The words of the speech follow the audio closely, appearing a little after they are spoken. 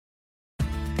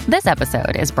This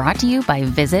episode is brought to you by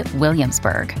Visit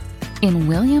Williamsburg. In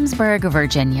Williamsburg,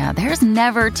 Virginia, there's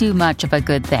never too much of a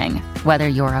good thing. Whether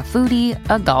you're a foodie,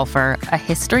 a golfer, a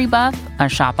history buff, a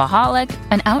shopaholic,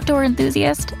 an outdoor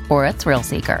enthusiast, or a thrill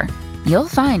seeker, you'll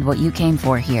find what you came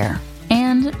for here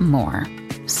and more.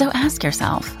 So ask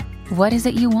yourself, what is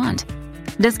it you want?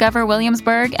 Discover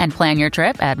Williamsburg and plan your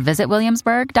trip at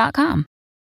visitwilliamsburg.com.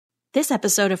 This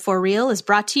episode of For Real is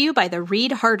brought to you by the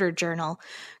Read Harder Journal.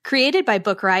 Created by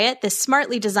Book Riot, this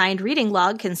smartly designed reading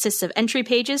log consists of entry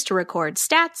pages to record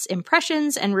stats,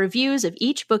 impressions, and reviews of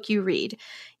each book you read.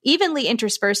 Evenly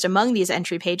interspersed among these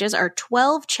entry pages are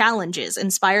 12 challenges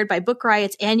inspired by Book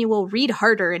Riot's annual Read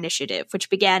Harder initiative,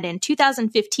 which began in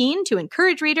 2015 to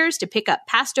encourage readers to pick up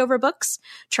passed-over books,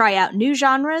 try out new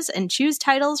genres, and choose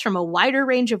titles from a wider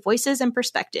range of voices and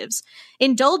perspectives.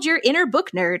 Indulge your inner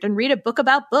book nerd and read a book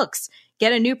about books.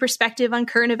 Get a new perspective on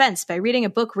current events by reading a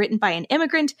book written by an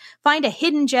immigrant, find a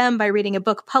hidden gem by reading a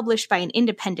book published by an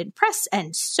independent press,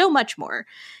 and so much more.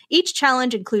 Each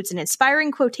challenge includes an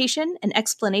inspiring quotation, an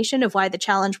explanation of why the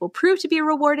challenge will prove to be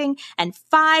rewarding, and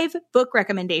 5 book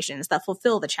recommendations that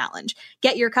fulfill the challenge.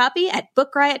 Get your copy at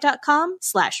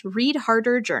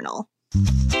bookriot.com/readharderjournal.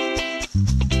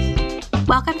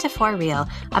 Welcome to For Real,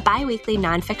 a bi-weekly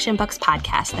nonfiction books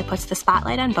podcast that puts the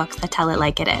spotlight on books that tell it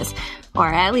like it is, or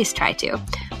at least try to.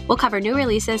 We'll cover new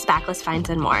releases, backlist finds,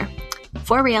 and more.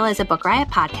 For Real is a Book Riot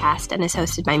podcast and is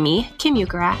hosted by me, Kim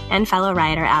Ukura, and fellow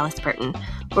rioter Alice Burton.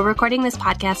 We're recording this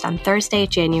podcast on Thursday,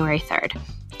 January 3rd.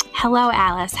 Hello,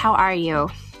 Alice. How are you?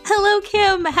 Hello,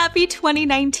 Kim. Happy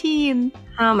 2019.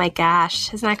 Oh my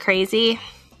gosh. Isn't that crazy?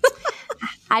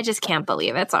 I just can't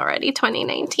believe it's already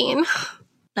 2019.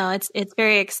 No, it's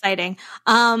very exciting.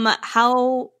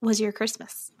 How was your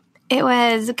Christmas? It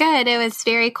was good. It was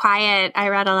very quiet. I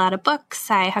read a lot of books.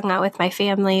 I hung out with my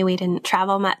family. We didn't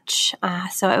travel much.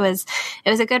 So it was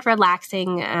a good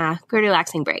relaxing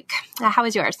break. How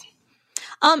was yours?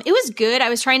 It was good. I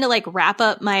was trying to wrap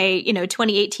up my,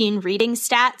 2018 reading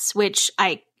stats, which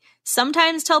I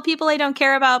sometimes tell people I don't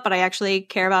care about, but I actually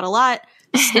care about a lot.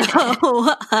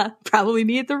 So probably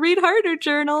need the Read Harder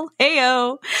Journal.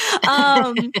 Heyo.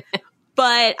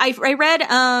 But I read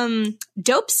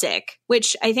Dopesick,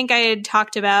 which I think I had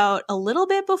talked about a little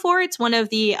bit before. It's one of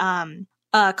the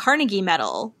Carnegie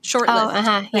Medal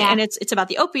shortlist. Yeah. And it's about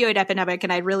the opioid epidemic,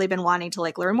 and I'd really been wanting to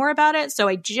learn more about it. So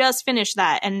I just finished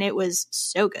that, and it was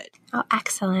so good. Oh,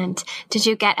 excellent. Did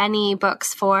you get any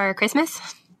books for Christmas?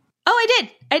 Oh, I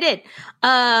did.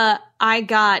 I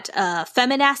got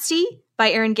Feminasty by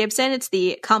Erin Gibson. It's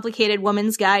the complicated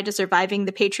woman's guide to surviving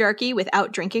the patriarchy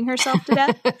without drinking herself to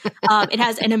death. It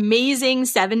has an amazing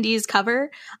 70s cover.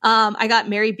 I got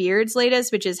Mary Beard's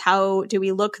latest, which is How Do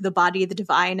We Look, the Body, the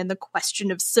Divine, and the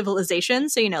Question of Civilization.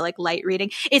 So, light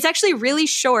reading. It's actually really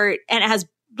short, and it has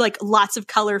lots of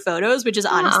color photos, which is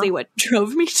honestly what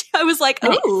drove me to. I was like,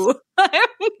 oh, I'm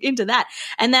into that.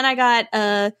 And then I got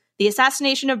The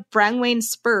Assassination of Brangwain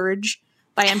Spurge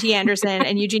by M.T. Anderson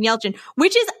and Eugene Yelchin,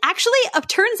 which is actually,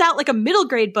 turns out, a middle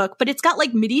grade book, but it's got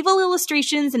medieval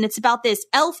illustrations, and it's about this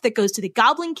elf that goes to the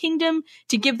Goblin Kingdom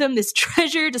to give them this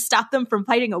treasure to stop them from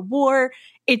fighting a war.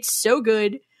 It's so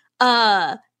good.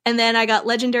 And then I got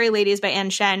Legendary Ladies by Anne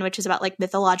Shen, which is about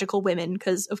mythological women,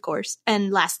 because of course.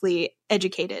 And lastly,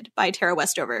 Educated by Tara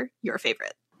Westover, your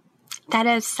favorite. That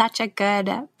is such a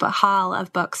good haul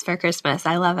of books for Christmas.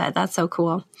 I love it. That's so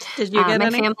cool. Did you get my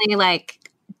any? family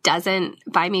doesn't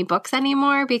buy me books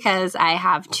anymore because I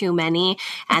have too many,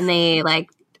 and they I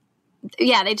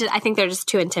think they're just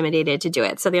too intimidated to do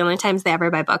it. So the only times they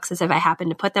ever buy books is if I happen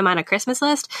to put them on a Christmas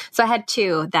list. So I had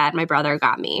 2 that my brother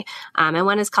got me. And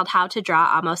one is called How to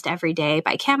Draw Almost Every Day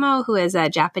by Camo, who is a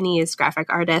Japanese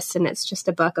graphic artist. And it's just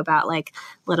a book about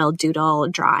little doodle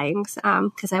drawings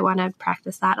because I want to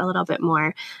practice that a little bit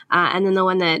more. And then the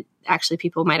one that actually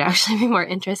people might actually be more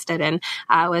interested in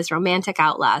was Romantic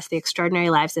Outlaws, The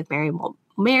Extraordinary Lives of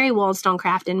Mary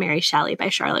Wollstonecraft and Mary Shelley by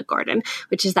Charlotte Gordon,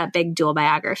 which is that big dual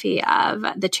biography of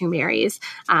the 2 Marys.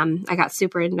 I got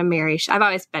super into I've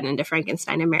always been into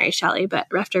Frankenstein and Mary Shelley, but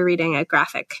after reading a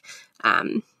graphic,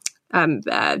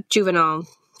 juvenile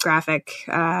graphic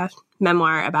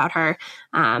memoir about her,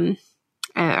 or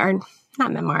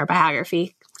not memoir,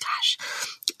 biography,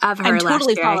 of her I'm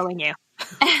totally last year. following you.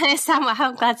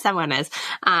 I'm glad someone is.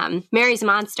 Mary's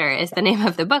Monster is the name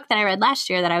of the book that I read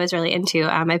last year that I was really into.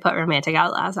 I put Romantic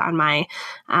Outlaws on my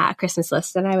Christmas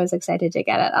list, and I was excited to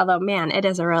get it. Although, man, it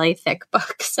is a really thick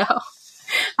book. So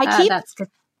that's good.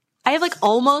 I have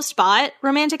almost bought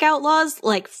Romantic Outlaws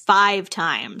 5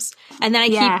 times, and then I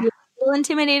keep a little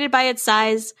intimidated by its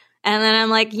size. And then I'm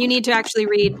like, you need to actually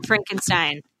read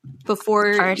Frankenstein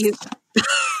before you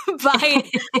by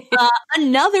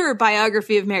another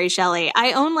biography of Mary Shelley.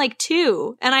 I own like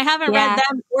 2, and I haven't read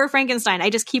them or Frankenstein. I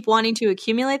just keep wanting to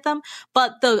accumulate them.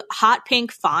 But the hot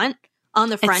pink font on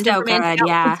the front it's so good.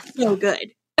 Yeah, it's so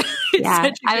good.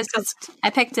 Yeah, I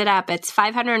picked it up. It's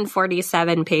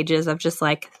 547 pages of just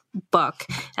like book,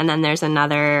 and then there's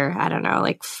another, I don't know,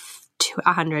 like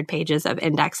 100 pages of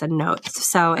index and notes.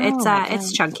 So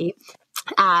it's chunky.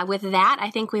 With that, I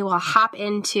think we will hop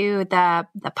into the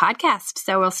podcast.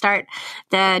 So we'll start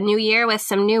the new year with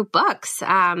some new books.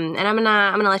 And I'm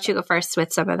gonna let you go first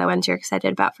with some of the ones you're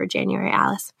excited about for January,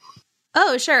 Alice.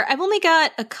 Oh, sure. I've only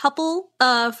got a couple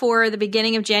for the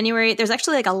beginning of January. There's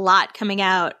actually like a lot coming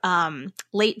out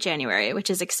late January, which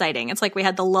is exciting. It's like we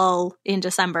had the lull in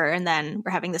December and then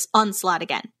we're having this onslaught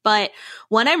again. But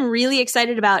one I'm really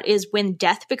excited about is When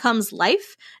Death Becomes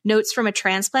Life, Notes from a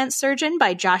Transplant Surgeon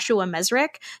by Joshua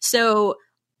Mesrick. So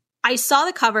I saw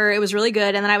the cover. It was really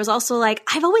good. And then I was also like,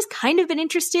 I've always kind of been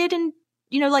interested in,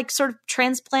 like sort of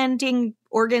transplanting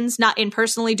organs, not in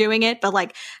personally doing it, but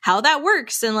like how that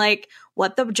works and like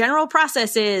what the general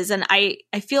process is. And I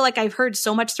feel like I've heard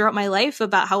so much throughout my life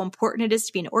about how important it is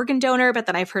to be an organ donor, but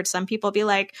then I've heard some people be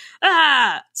like,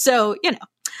 so,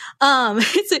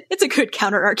 it's a good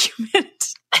counter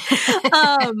argument.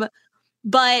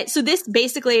 But so this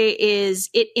basically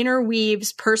it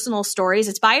interweaves personal stories.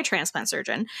 It's by a transplant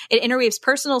surgeon. It interweaves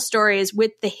personal stories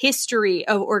with the history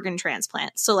of organ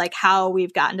transplants. So like how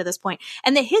we've gotten to this point.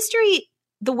 And the history,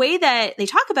 the way that they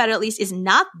talk about it, at least, is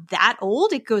not that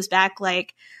old. It goes back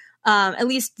like, at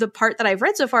least the part that I've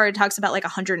read so far, it talks about like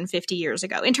 150 years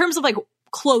ago in terms of like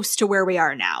close to where we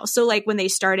are now. So like when they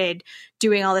started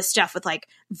doing all this stuff with like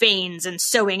veins and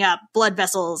sewing up blood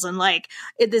vessels and like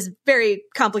this very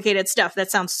complicated stuff that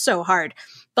sounds so hard.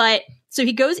 But so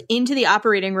he goes into the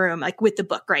operating room like with the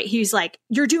book, right? He's like,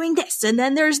 you're doing this and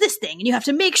then there's this thing and you have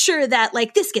to make sure that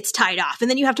like this gets tied off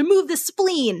and then you have to move the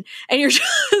spleen and you're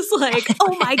just like,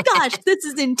 oh my gosh, this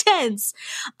is intense.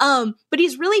 But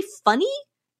he's really funny.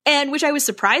 And which I was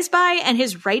surprised by, and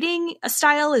his writing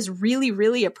style is really,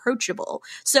 really approachable.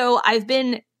 So I've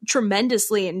been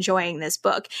tremendously enjoying this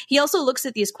book. He also looks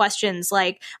at these questions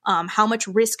like, how much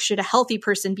risk should a healthy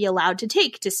person be allowed to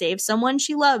take to save someone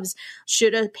she loves?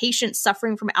 Should a patient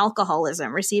suffering from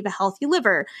alcoholism receive a healthy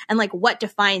liver? And like, what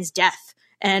defines death?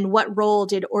 And what role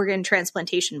did organ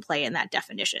transplantation play in that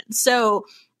definition? So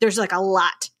there's like a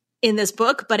lot in this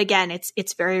book, but again,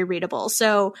 it's very readable.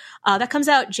 So that comes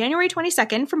out January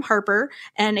 22nd from Harper.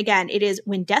 And again, it is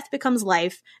When Death Becomes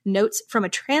Life, Notes from a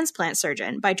Transplant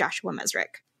Surgeon by Joshua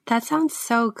Mesrick. That sounds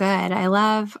so good. I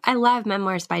love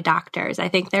memoirs by doctors. I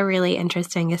think they're really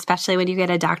interesting, especially when you get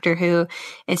a doctor who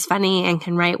is funny and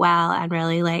can write well and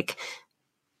really like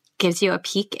gives you a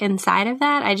peek inside of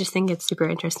that. I just think it's super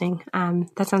interesting.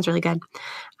 That sounds really good.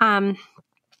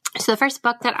 So the first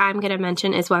book that I'm going to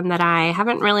mention is one that I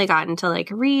haven't really gotten to like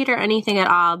read or anything at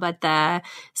all, but the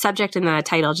subject and the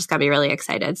title just got me really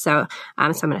excited. So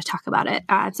I'm going to talk about it.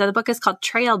 So the book is called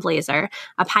Trailblazer,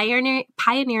 a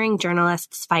pioneering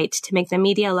journalist's fight to make the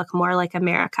media look more like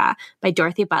America by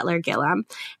Dorothy Butler Gillum.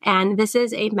 And this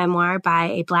is a memoir by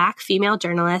a Black female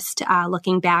journalist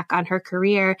looking back on her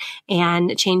career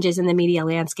and changes in the media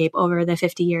landscape over the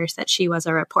 50 years that she was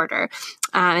a reporter.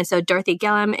 And so Dorothy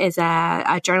Gillum is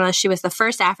a journalist. She was the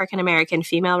first African-American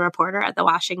female reporter at the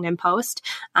Washington Post.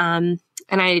 And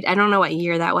I don't know what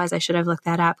year that was. I should have looked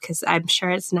that up because I'm sure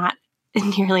it's not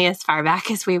nearly as far back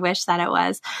as we wish that it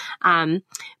was.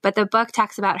 But the book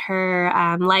talks about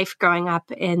her life growing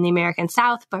up in the American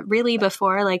South, but really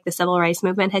before like the civil rights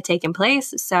movement had taken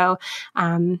place. So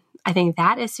I think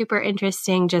that is super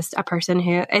interesting. Just a person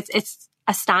who it's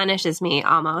astonishes me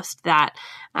almost that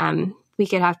we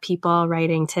could have people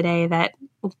writing today that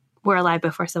were alive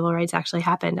before civil rights actually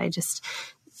happened.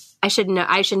 I should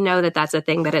know that that's a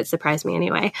thing, but it surprised me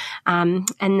anyway. And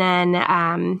then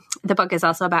the book is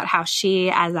also about how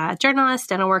she, as a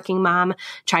journalist and a working mom,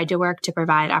 tried to work to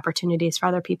provide opportunities for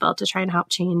other people to try and help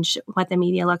change what the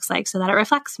media looks like so that it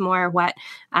reflects more what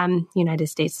United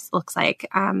States looks like.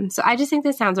 So I just think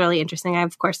this sounds really interesting. I,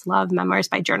 of course, love memoirs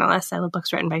by journalists. I love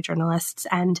books written by journalists.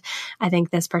 And I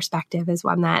think this perspective is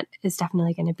one that is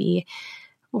definitely going to be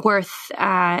worth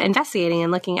investigating and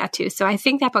looking at too. So I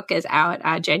think that book is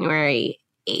out January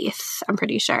 8th, I'm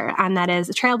pretty sure. And that is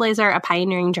Trailblazer, a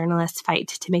pioneering journalist's fight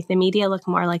to make the media look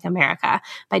more like America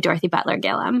by Dorothy Butler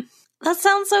Gillum. That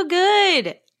sounds so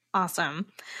good. Awesome.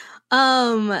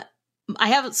 I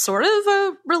have sort of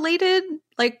a related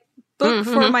book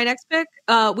for my next pick,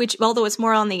 which, although it's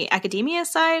more on the academia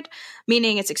side,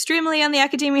 meaning it's extremely on the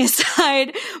academia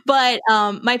side, but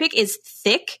my pick is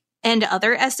Thick and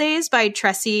Other Essays by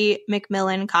Tressie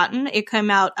McMillan Cottom. It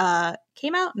came out?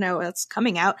 No, it's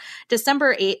coming out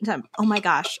December 8th. Oh my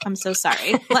gosh, I'm so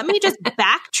sorry. Let me just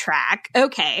backtrack.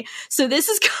 Okay, so this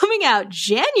is coming out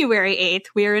January 8th.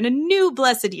 We are in a new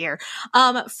blessed year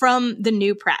from the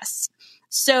New Press.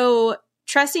 So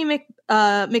Tressie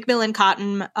McMillan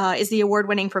Cottom is the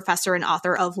award-winning professor and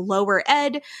author of Lower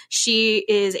Ed. She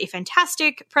is a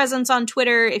fantastic presence on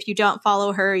Twitter. If you don't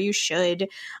follow her, you should.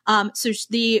 So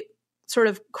the sort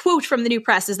of quote from the New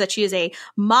Press is that she is a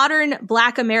modern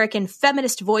Black American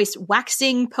feminist voice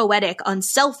waxing poetic on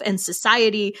self and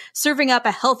society, serving up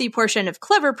a healthy portion of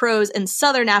clever prose and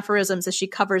Southern aphorisms as she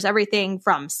covers everything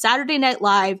from Saturday Night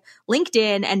Live,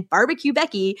 LinkedIn, and Barbecue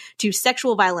Becky to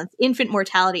sexual violence, infant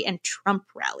mortality, and Trump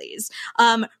rallies.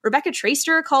 Rebecca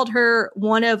Traister called her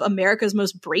one of America's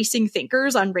most bracing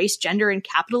thinkers on race, gender, and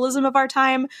capitalism of our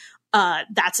time.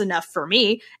 That's enough for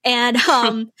me. And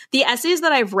the essays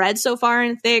that I've read so far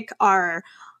in Thick are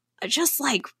just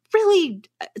like really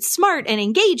smart and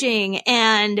engaging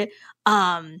and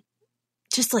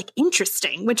just like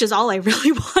interesting, which is all I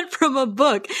really want from a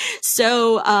book.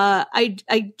 So I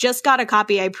just got a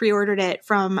copy. I pre-ordered it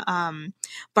from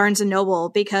Barnes & Noble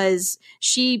because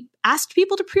she asked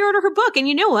people to pre-order her book. And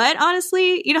you know what?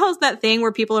 Honestly, you know how's that thing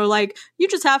where people are like, you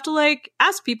just have to like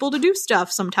ask people to do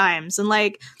stuff sometimes. And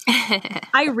like,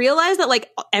 I realize that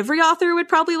like every author would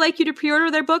probably like you to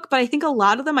pre-order their book, but I think a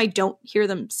lot of them, I don't hear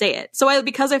them say it. So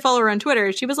because I follow her on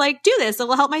Twitter, she was like, do this,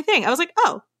 it'll help my thing. I was like,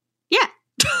 oh, yeah.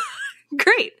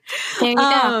 Great. There you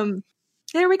go.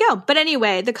 There we go. But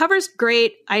anyway, the cover's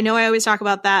great. I know I always talk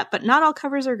about that, but not all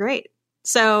covers are great.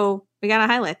 So we got to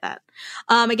highlight that.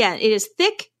 Again, it is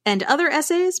Thick and Other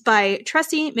Essays by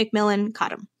Tressie McMillan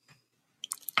Cottom.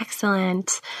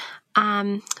 Excellent.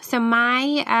 So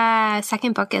my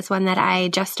second book is one that I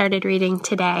just started reading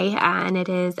today, and it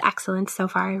is excellent so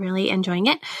far. I'm really enjoying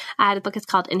it. The book is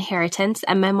called Inheritance,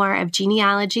 a memoir of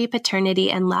genealogy, paternity,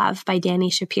 and love by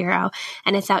Dani Shapiro,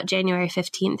 and it's out January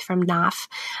 15th from Knopf.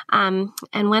 And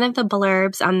one of the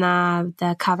blurbs on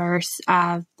the covers,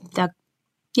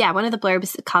 one of the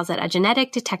blurbs calls it a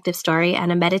genetic detective story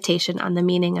and a meditation on the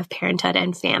meaning of parenthood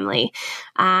and family.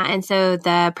 And so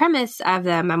the premise of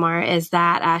the memoir is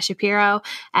that Shapiro,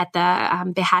 at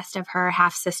the behest of her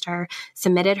half-sister,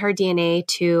 submitted her DNA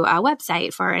to a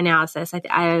website for analysis. I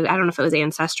don't know if it was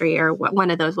Ancestry or one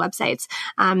of those websites.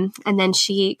 And then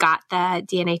she got the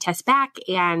DNA test back,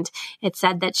 and it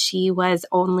said that she was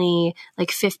only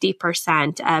like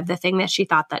 50% of the thing that she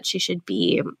thought that she should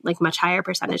be, like much higher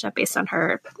percentage of based on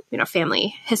her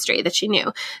family history that she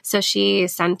knew. So she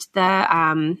sent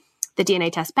the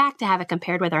DNA test back to have it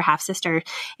compared with her half sister,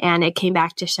 and it came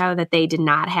back to show that they did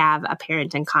not have a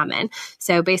parent in common.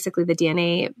 So basically, the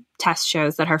DNA test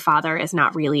shows that her father is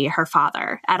not really her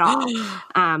father at all.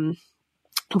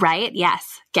 Right?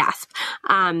 Yes. Gasp.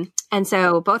 And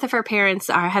so both of her parents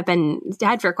have been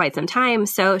dead for quite some time.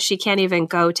 So she can't even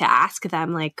go to ask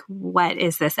them, like, what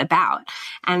is this about?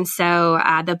 And so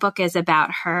the book is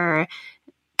about her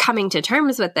coming to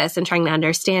terms with this and trying to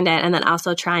understand it, and then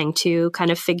also trying to kind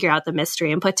of figure out the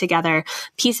mystery and put together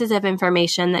pieces of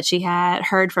information that she had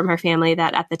heard from her family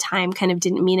that at the time kind of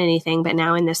didn't mean anything, but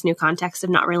now in this new context of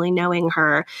not really knowing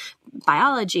her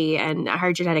biology and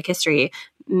her genetic history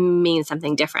means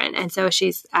something different. And so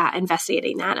she's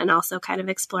investigating that and also kind of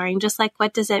exploring just like,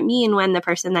 what does it mean when the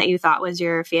person that you thought was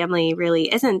your family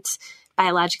really isn't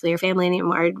biologically your family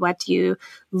anymore? What do you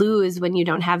lose when you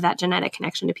don't have that genetic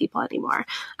connection to people anymore?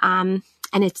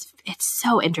 And it's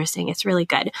so interesting. It's really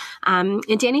good. And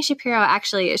Dani Shapiro,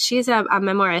 actually, she's a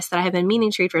memoirist that I have been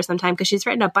meaning to read for some time because she's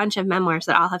written a bunch of memoirs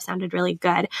that all have sounded really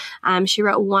good. She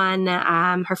wrote one,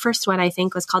 her first one, I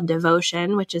think, was called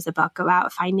Devotion, which is a book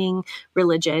about finding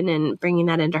religion and bringing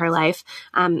that into her life.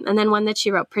 And then one that she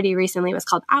wrote pretty recently was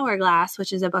called Hourglass,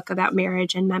 which is a book about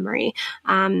marriage and memory.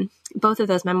 Both of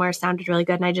those memoirs sounded really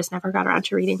good, and I just never got around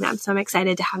to reading them. So I'm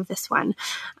excited to have this one.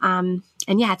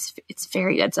 And yeah, it's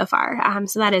very good so far.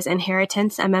 So that is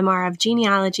Inheritance, a memoir of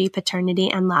genealogy,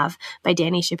 paternity, and love by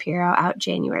Dani Shapiro, out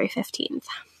January 15th.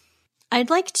 I'd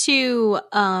like to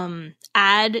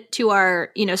add to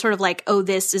our, sort of like, oh,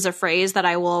 this is a phrase that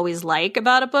I will always like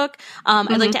about a book.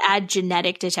 I'd like to add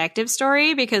genetic detective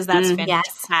story because that's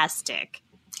fantastic. Yes.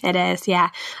 It is, yeah.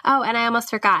 Oh, and I almost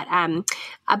forgot.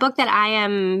 A book that I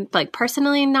am like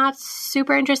personally not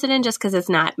super interested in just because it's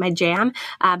not my jam,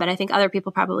 but I think other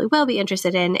people probably will be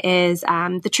interested in is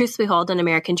The Truths We Hold, An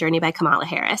American Journey by Kamala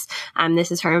Harris.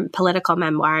 This is her political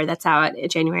memoir that's out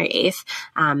January 8th.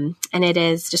 And it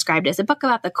is described as a book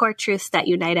about the core truths that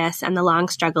unite us and the long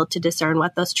struggle to discern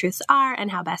what those truths are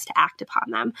and how best to act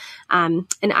upon them. And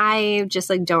I just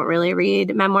like don't really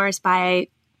read memoirs by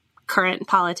current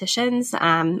politicians.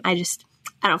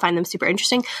 I don't find them super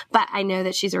interesting, but I know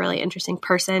that she's a really interesting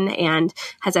person and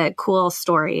has a cool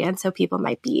story. And so people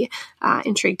might be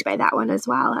intrigued by that one as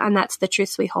well. And that's The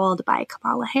Truths We Hold by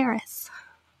Kamala Harris.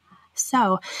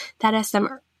 So that is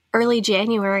some early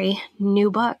January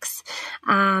new books.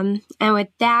 And with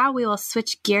that, we will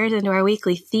switch gears into our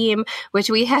weekly theme, which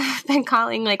we have been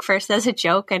calling like first as a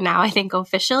joke and now I think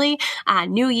officially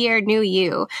New Year, New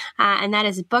You. And that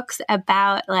is books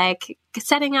about like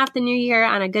setting off the new year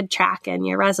on a good track and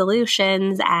your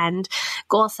resolutions and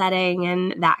goal setting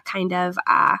and that kind of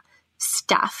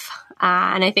stuff.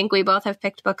 And I think we both have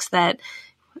picked books that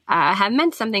have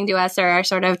meant something to us or are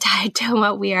sort of tied to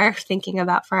what we are thinking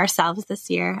about for ourselves this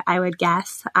year, I would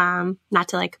guess. Not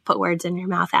to like put words in your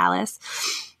mouth, Alice.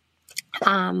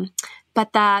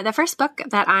 But the first book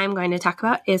that I'm going to talk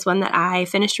about is one that I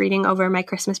finished reading over my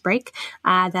Christmas break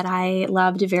that I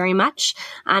loved very much.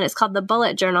 And it's called The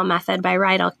Bullet Journal Method by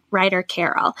Ryder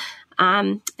Carroll.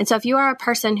 And so if you are a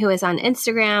person who is on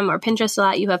Instagram or Pinterest a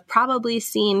lot, you have probably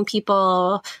seen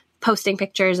people posting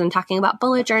pictures and talking about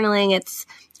bullet journaling. It's,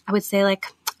 I would say, like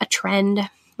a trend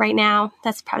right now.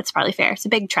 That's probably fair. It's a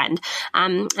big trend.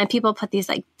 And people put these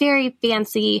like very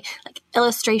fancy like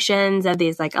illustrations of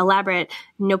these like elaborate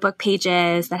notebook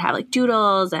pages that have like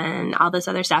doodles and all this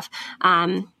other stuff.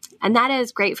 And that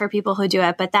is great for people who do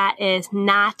it, but that is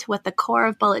not what the core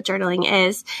of bullet journaling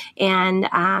is.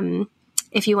 And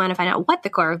if you want to find out what the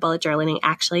core of bullet journaling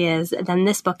actually is, then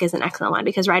this book is an excellent one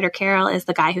because Ryder Carroll is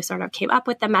the guy who sort of came up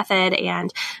with the method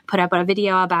and put up a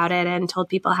video about it and told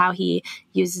people how he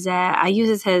uses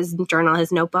his journal,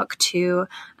 his notebook to,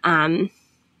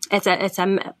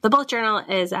 the bullet journal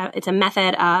is it's a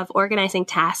method of organizing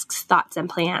tasks, thoughts, and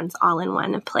plans all in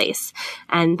one place.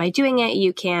 And by doing it,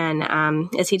 you can,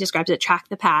 as he describes it, track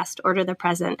the past, order the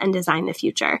present, and design the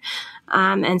future.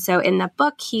 And so in the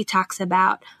book, he talks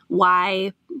about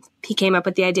why he came up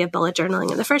with the idea of bullet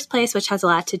journaling in the first place, which has a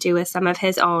lot to do with some of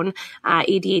his own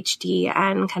ADHD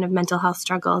and kind of mental health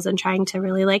struggles and trying to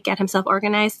really like get himself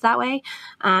organized that way.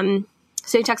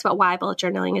 So he talks about why bullet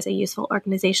journaling is a useful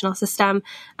organizational system.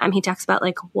 He talks about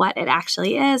like what it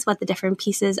actually is, what the different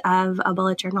pieces of a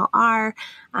bullet journal are.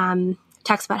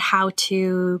 Talks about how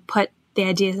to put the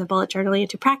ideas of bullet journaling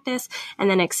into practice, and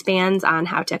then expands on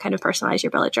how to kind of personalize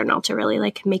your bullet journal to really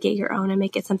like make it your own and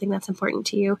make it something that's important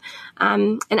to you.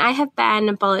 And I have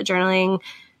been bullet journaling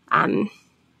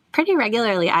pretty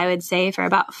regularly, I would say, for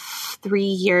about 3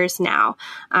 years now.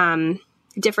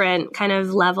 Different kind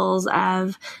of levels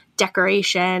of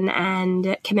decoration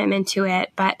and commitment to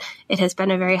it, but it has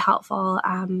been a very helpful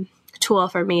tool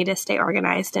for me to stay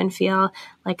organized and feel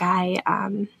like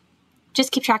I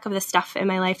just keep track of the stuff in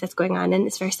my life that's going on, and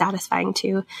it's very satisfying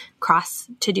to cross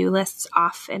to-do lists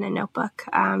off in a notebook.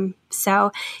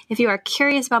 So if you are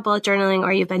curious about bullet journaling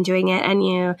or you've been doing it and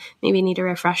you maybe need a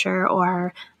refresher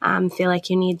or feel like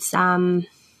you need some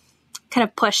kind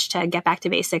of push to get back to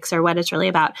basics or what it's really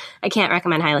about, I can't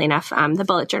recommend highly enough The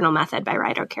Bullet Journal Method by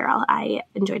Ryder Carroll. I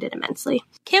enjoyed it immensely.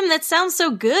 Kim, that sounds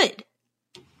so good.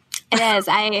 It is.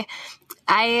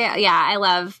 I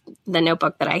love the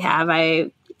notebook that I have.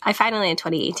 I finally in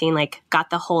 2018 like got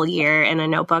the whole year in a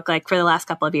notebook. Like for the last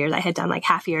couple of years, I had done like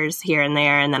half years here and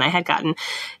there, and then I had gotten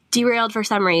derailed for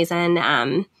some reason.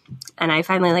 And I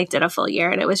finally like did a full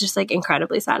year, and it was just like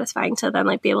incredibly satisfying to then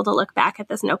like be able to look back at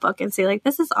this notebook and see like,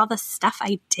 this is all the stuff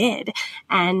I did,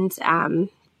 and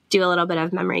do a little bit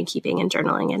of memory keeping and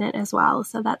journaling in it as well.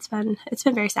 So it's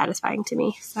been very satisfying to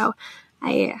me. So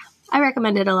I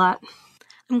recommend it a lot.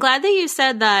 I'm glad that you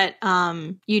said that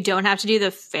you don't have to do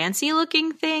the fancy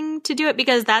looking thing to do it,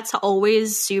 because that's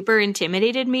always super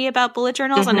intimidated me about bullet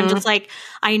journals. And I'm just like,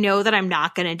 I know that I'm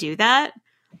not going to do that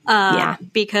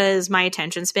because my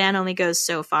attention span only goes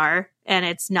so far, and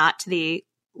it's not to the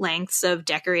lengths of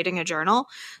decorating a journal.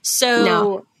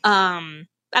 So,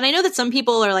 and I know that some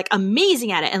people are like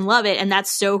amazing at it and love it, and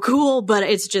that's so cool, but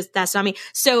it's just, that's not me.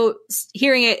 So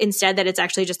hearing it instead that it's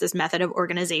actually just this method of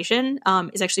organization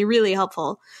is actually really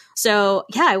helpful. So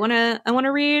yeah, I want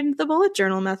to read The Bullet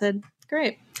Journal Method.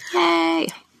 Great. Yay.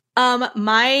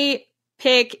 My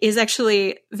pick is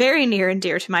actually very near and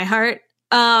dear to my heart.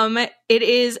 It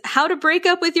is How to Break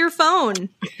Up with Your Phone,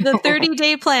 the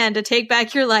 30-day plan to take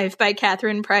back your life by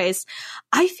Catherine Price.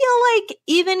 I feel like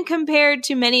even compared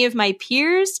to many of my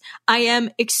peers, I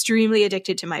am extremely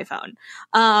addicted to my phone.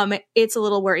 It's a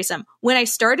little worrisome. When I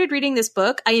started reading this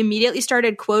book, I immediately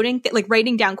started quoting,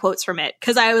 writing down quotes from it,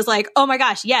 because I was like, oh my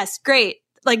gosh, yes, great.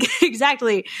 Like,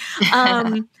 exactly.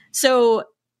 So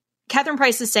Catherine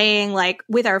Price is saying, like,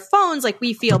 with our phones, like,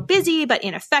 we feel busy but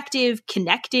ineffective,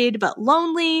 connected but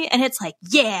lonely. And it's like,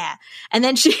 yeah. And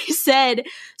then she said,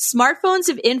 smartphones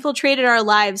have infiltrated our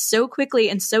lives so quickly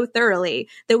and so thoroughly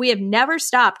that we have never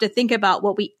stopped to think about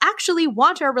what we actually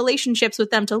want our relationships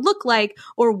with them to look like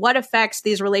or what effects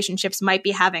these relationships might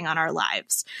be having on our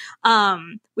lives.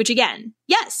 Which again,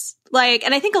 yes. Like,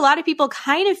 and I think a lot of people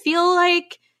kind of feel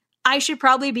like I should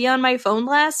probably be on my phone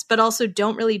less, but also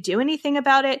don't really do anything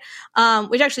about it.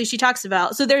 Which actually she talks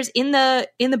about. So there's in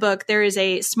the book, there is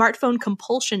a smartphone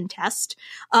compulsion test,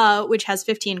 which has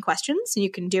 15 questions and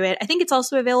you can do it. I think it's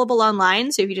also available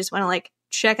online. So if you just want to like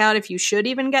check out if you should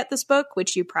even get this book,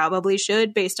 which you probably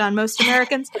should based on most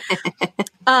Americans.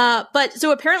 But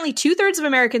so apparently 2/3 of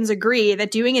Americans agree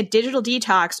that doing a digital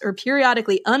detox or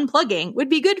periodically unplugging would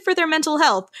be good for their mental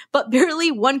health, but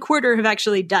barely 1/4 have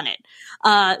actually done it.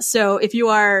 So if you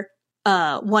are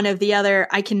one of the other,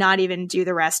 I cannot even do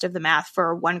the rest of the math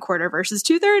for 1/4 versus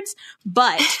 2/3.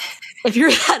 But if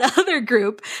you're that other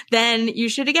group, then you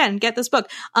should, again, get this book.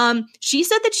 She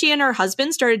said that she and her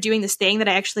husband started doing this thing that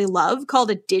I actually love called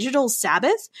a digital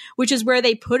Sabbath, which is where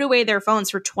they put away their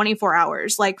phones for 24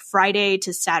 hours, like Friday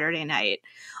to Saturday night.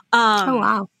 Oh,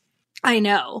 wow. I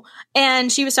know.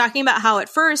 And she was talking about how at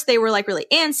first they were like really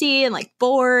antsy and like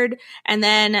bored. And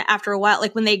then after a while,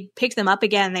 like when they picked them up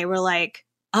again, they were like,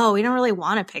 oh, we don't really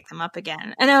want to pick them up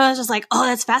again. And I was just like, oh,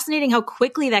 that's fascinating how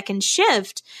quickly that can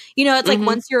shift. You know, it's like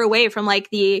once you're away from like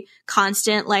the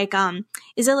constant, like,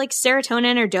 is it like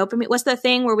serotonin or dopamine? What's the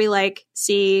thing where we like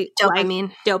see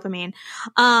dopamine? Dopamine.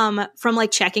 From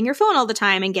like checking your phone all the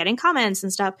time and getting comments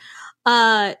and stuff.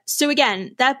 So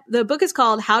again, the book is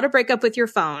called How to Break Up with Your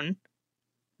Phone: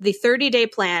 The 30-Day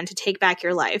Plan to Take Back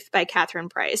Your Life by Catherine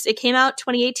Price. It came out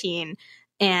 2018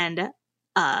 and,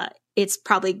 it's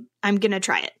probably, I'm going to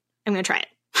try it.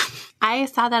 I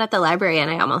saw that at the library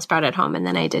and I almost brought it home and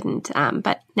then I didn't.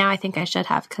 But now I think I should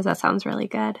have because that sounds really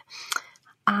good.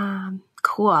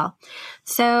 Cool.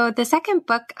 So the second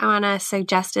book I want to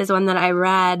suggest is one that I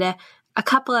read a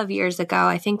couple of years ago,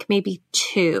 I think maybe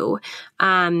 2,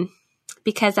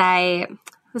 because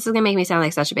this is going to make me sound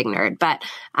like such a big nerd, but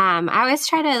I always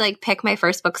try to like pick my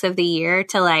first books of the year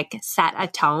to like set a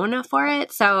tone for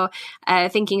it. So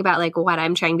thinking about like what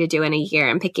I'm trying to do in a year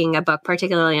and picking a book,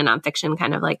 particularly a nonfiction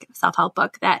kind of like self-help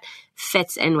book that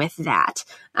fits in with that.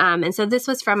 And so this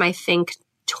was from, I think,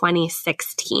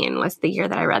 2016 was the year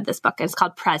that I read this book. It's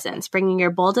called Presence: Bringing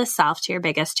Your Boldest Self to Your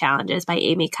Biggest Challenges by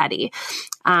Amy Cuddy.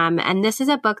 And this is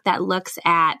a book that looks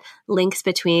at links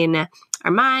between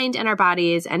our mind and our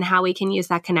bodies and how we can use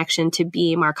that connection to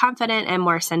be more confident and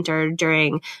more centered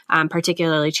during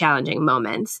particularly challenging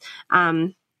moments.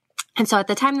 And so at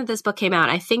the time that this book came out,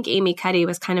 I think Amy Cuddy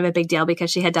was kind of a big deal because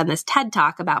she had done this TED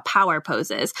Talk about power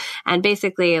poses. And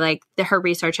basically, like, her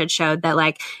research had showed that,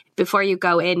 like, before you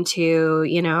go into,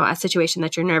 you know, a situation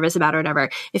that you're nervous about or whatever,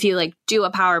 if you, like, do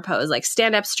a power pose, like,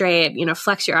 stand up straight, you know,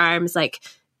 flex your arms, like,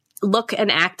 look and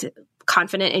act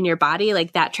confident in your body,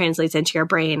 like that translates into your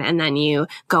brain and then you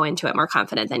go into it more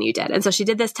confident than you did. And so she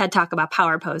did this TED Talk about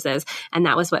power poses and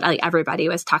that was what like everybody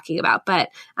was talking about. But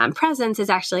presence is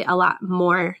actually a lot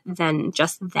more than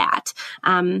just that.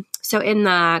 So in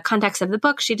the context of the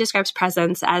book, she describes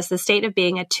presence as the state of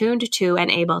being attuned to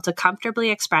and able to comfortably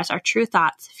express our true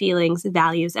thoughts, feelings,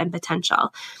 values, and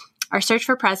potential. Our search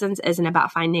for presence isn't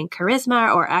about finding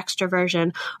charisma or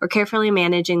extroversion or carefully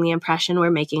managing the impression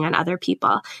we're making on other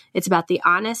people. It's about the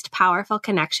honest, powerful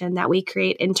connection that we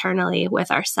create internally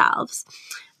with ourselves.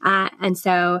 And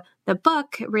so the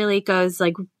book really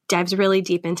dives really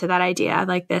deep into that idea of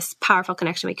like this powerful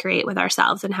connection we create with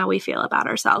ourselves and how we feel about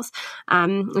ourselves.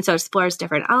 And so it explores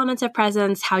different elements of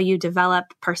presence, how you develop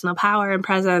personal power and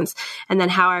presence, and then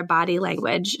how our body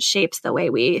language shapes the way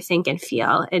we think and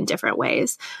feel in different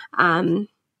ways. And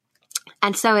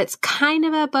so it's kind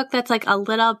of a book that's like a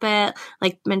little bit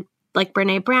like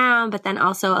Brené Brown, but then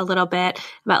also a little bit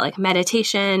about like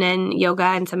meditation and yoga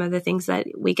and some of the things that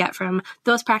we get from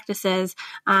those practices.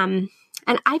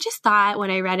 And I just thought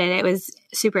when I read it, it was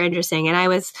super interesting. And I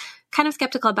was kind of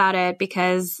skeptical about it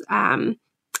because I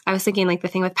was thinking like the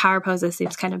thing with power poses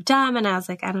seems kind of dumb. And I was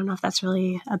like, I don't know if that's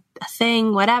really a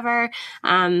thing, whatever.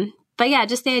 But yeah,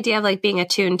 just the idea of like being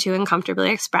attuned to and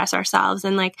comfortably express ourselves.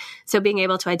 And like, so being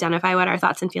able to identify what our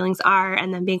thoughts and feelings are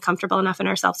and then being comfortable enough in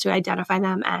ourselves to identify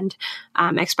them and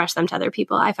express them to other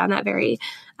people. I found that very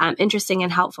interesting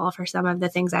and helpful for some of the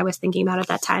things I was thinking about at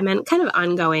that time and kind of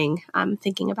ongoing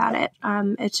thinking about it.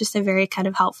 It's just a very kind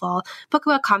of helpful book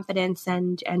about confidence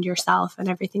and yourself and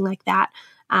everything like that.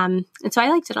 And so I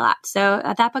liked it a lot. So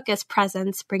that book is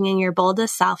Presence: Bringing Your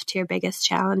Boldest Self to Your Biggest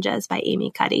Challenges by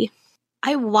Amy Cuddy.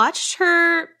 I watched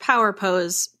her Power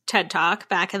Pose TED Talk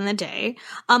back in the day.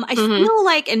 I feel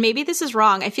like, and maybe this is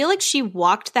wrong, I feel like she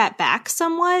walked that back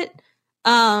somewhat.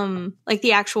 Like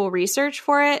the actual research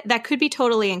for it. That could be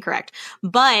totally incorrect.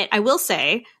 But I will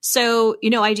say, so,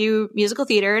 I do musical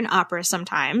theater and opera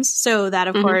sometimes. So that,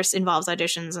 of course, involves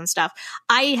auditions and stuff.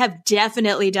 I have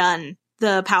definitely done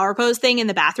the Power Pose thing in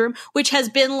the bathroom, which has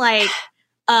been like,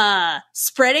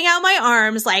 spreading out my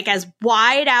arms like as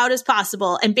wide out as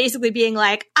possible and basically being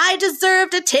like, I deserve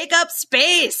to take up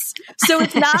space. So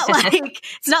it's not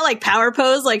like Power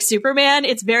Pose like Superman.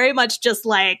 It's very much just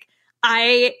like,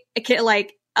 I can't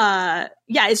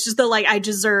it's just I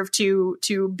deserve to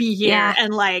be here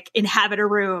and like inhabit a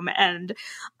room. And,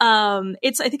 I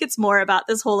think it's more about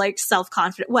this whole like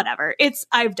self-confident, whatever.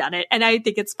 I've done it and I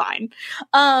think it's fine.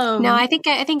 No, I think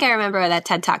I remember that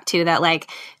TED Talk too, that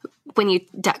like when you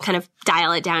kind of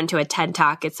dial it down to a TED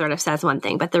Talk, it sort of says one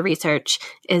thing, but the research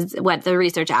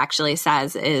actually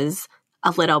says is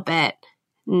a little bit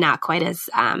not quite as,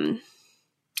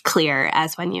 clear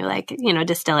as when you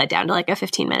distill it down to like a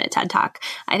 15-minute TED Talk.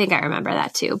 I think I remember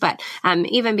that too. But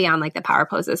even beyond like the power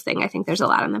poses thing, I think there's a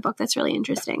lot in the book that's really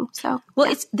interesting. So,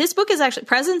 this book is actually,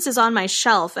 Presence is on my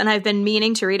shelf and I've been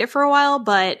meaning to read it for a while,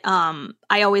 but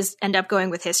I always end up going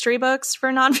with history books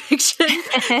for nonfiction.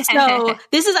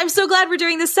 So I'm so glad we're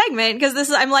doing this segment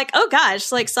because I'm like, oh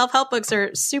gosh, like self-help books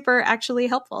are super actually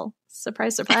helpful.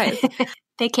 Surprise, surprise.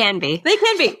 They can be,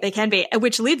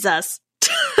 which leads us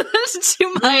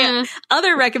to my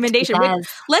other recommendation.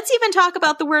 Let's even talk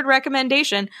about the word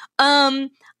recommendation.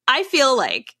 I feel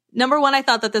like, number one, I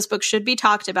thought that this book should be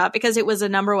talked about because it was a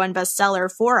number one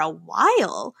bestseller for a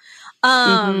while.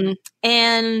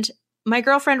 And my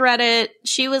girlfriend read it.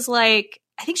 She was like,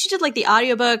 I think she did like the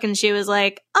audiobook and she was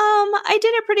like, I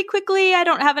did it pretty quickly. I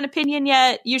don't have an opinion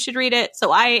yet. You should read it.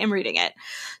 So I am reading it.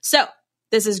 So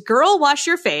this is Girl, Wash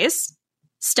Your Face.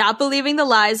 Stop believing the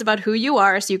lies about who you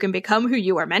are so you can become who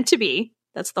you are meant to be.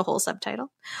 That's the whole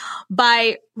subtitle.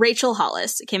 By Rachel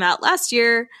Hollis. It came out last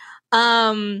year.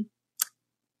 Kim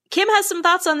has some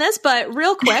thoughts on this, but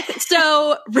real quick.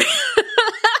 So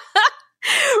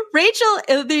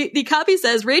Rachel, the copy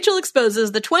says, Rachel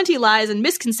exposes the 20 lies and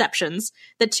misconceptions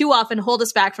that too often hold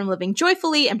us back from living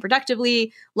joyfully and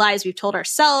productively, lies we've told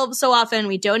ourselves so often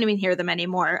we don't even hear them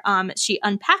anymore. She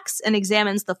unpacks and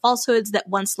examines the falsehoods that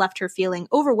once left her feeling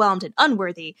overwhelmed and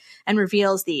unworthy and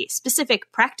reveals the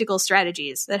specific practical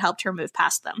strategies that helped her move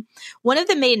past them. One of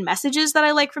the main messages that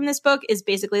I like from this book is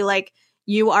basically like,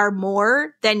 you are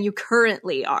more than you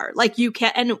currently are. Like you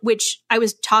can, and which I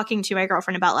was talking to my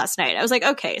girlfriend about last night. I was like,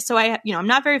 okay, so I'm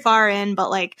not very far in, but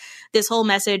like this whole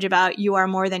message about you are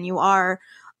more than you are,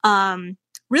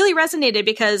 really resonated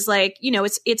because like,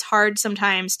 it's hard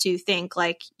sometimes to think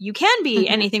like you can be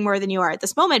anything more than you are at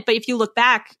this moment. But if you look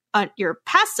back on your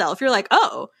past self, you're like,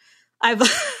 oh, I've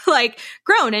like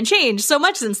grown and changed so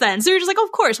much since then. So you're just like,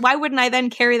 of course, why wouldn't I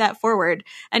then carry that forward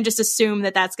and just assume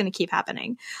that that's going to keep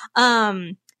happening?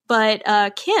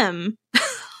 But Kim,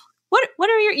 what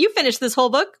are you finished this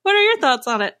whole book. What are your thoughts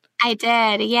on it? I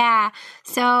did. Yeah.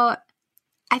 So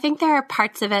I think there are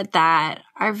parts of it that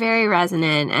are very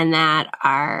resonant and that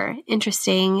are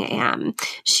interesting.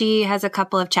 She has a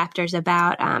couple of chapters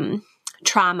about,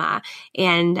 trauma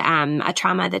and a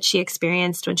trauma that she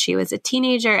experienced when she was a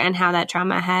teenager and how that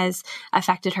trauma has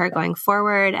affected her going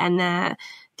forward, and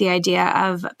the idea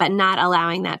of but not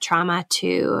allowing that trauma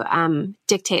to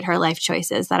dictate her life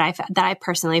choices that I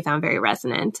personally found very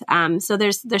resonant. So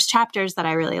there's chapters that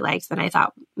I really liked that I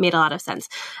thought made a lot of sense.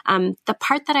 The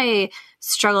part that I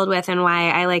struggled with and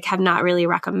why I have not really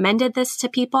recommended this to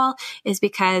people is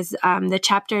because the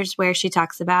chapters where she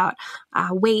talks about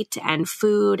weight and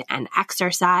food and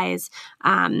exercise,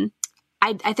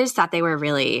 I just thought they were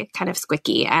really kind of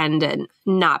squicky and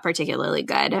not particularly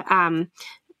good.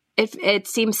 It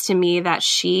seems to me that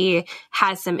she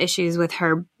has some issues with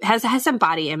has some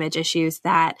body image issues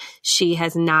that she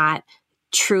has not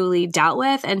truly dealt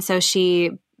with. And so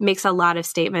she makes a lot of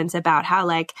statements about how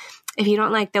if you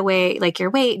don't like the way,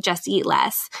 your weight, just eat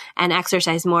less and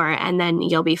exercise more and then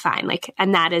you'll be fine.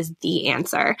 And that is the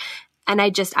answer. And I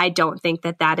don't think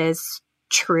that is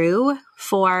true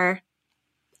for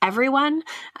everyone.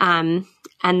 And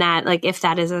that if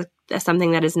that is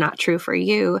something that is not true for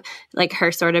you,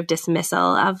 her sort of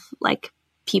dismissal of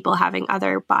people having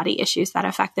other body issues that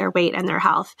affect their weight and their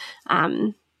health.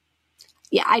 I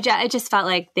just felt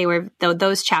like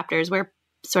those chapters were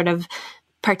sort of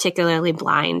particularly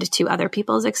blind to other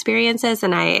people's experiences.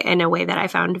 And in a way that I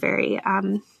found very,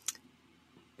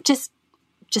 just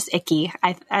icky.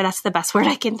 That's the best word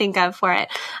I can think of for it.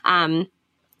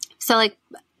 So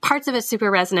parts of it super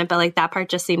resonant, but like that part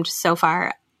just seemed so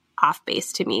far off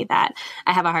base to me that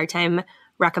I have a hard time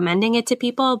recommending it to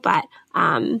people. But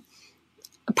other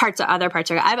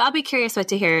parts are, I'll be curious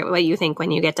to hear what you think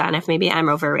when you get done. If maybe I'm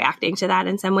overreacting to that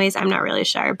in some ways, I'm not really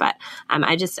sure, but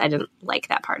I didn't like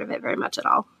that part of it very much at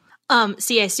all.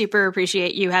 See, I super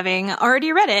appreciate you having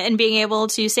already read it and being able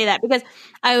to say that, because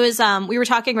we were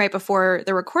talking right before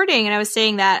the recording, and I was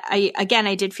saying that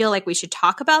I did feel like we should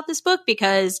talk about this book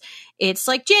because it's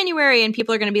like January and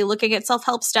people are going to be looking at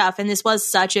self-help stuff. And this was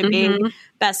such a big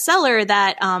bestseller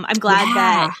that I'm glad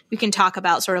that we can talk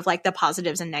about sort of like the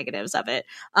positives and negatives of it.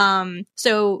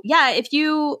 So yeah, if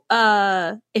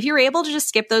you're able to just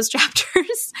skip those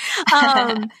chapters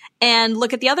and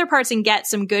look at the other parts and get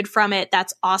some good from it,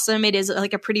 that's awesome. It is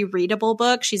like a pretty readable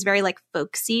book. She's very like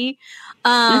folksy.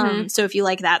 So if you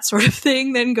like that sort of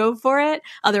thing, then go for it.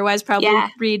 Otherwise, probably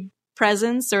read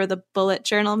Presence or the bullet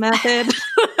journal method.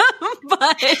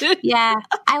 But yeah,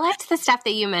 I liked the stuff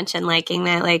that you mentioned, liking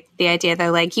that, like the idea that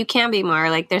like you can be more,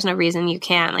 like there's no reason you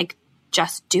can't like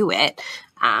just do it.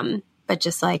 But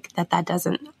just like that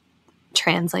doesn't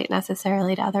translate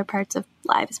necessarily to other parts of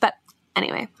lives. But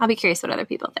anyway, I'll be curious what other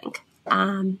people think.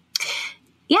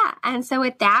 Yeah. And so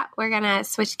with that, we're going to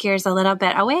switch gears a little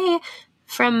bit away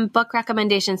from book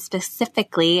recommendations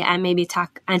specifically, and maybe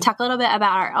talk a little bit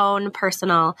about our own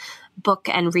personal book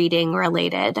and reading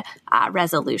related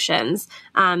resolutions.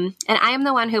 And I am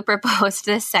the one who proposed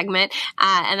this segment.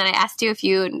 And then I asked you if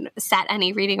you set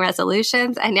any reading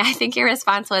resolutions. And I think your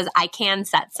response was, I can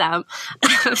set some.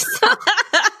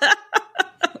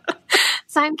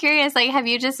 So I'm curious, like, have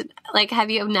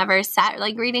you never set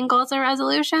like reading goals or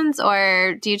resolutions,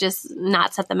 or do you just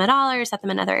not set them at all, or set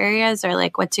them in other areas, or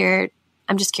like,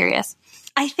 I'm just curious.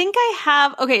 I think I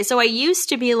have. Okay. So I used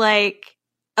to be like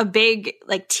a big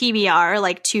like TBR,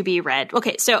 like to be read.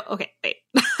 Okay. Wait.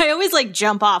 I always like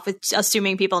jump off with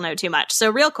assuming people know too much.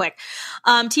 So real quick,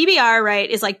 TBR, right,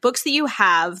 is like books that you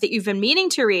have that you've been meaning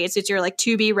to read. So it's your like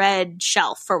to be read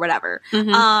shelf or whatever.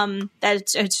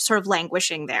 That's it's sort of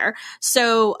languishing there.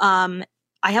 So I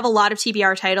have a lot of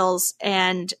TBR titles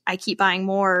and I keep buying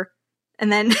more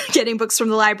and then getting books from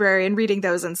the library and reading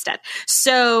those instead.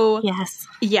 So yes,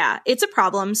 yeah, it's a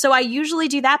problem. So I usually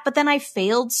do that, but then I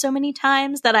failed so many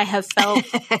times that I have felt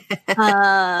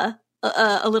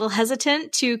a little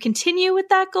hesitant to continue with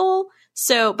that goal.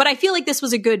 So, but I feel like this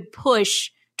was a good push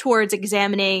towards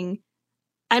examining.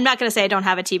 I'm not going to say I don't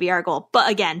have a TBR goal,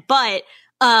 but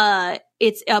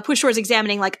it's a push towards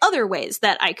examining like other ways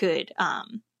that I could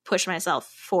push myself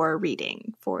for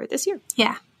reading for this year.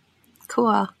 Yeah,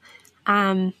 cool.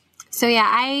 So yeah,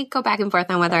 I go back and forth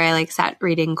on whether I like set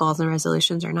reading goals and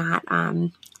resolutions or not.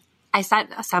 I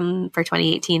set some for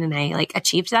 2018 and I like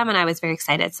achieved them and I was very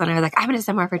excited. So then I was like, I'm going to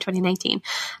set more for 2019.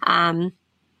 And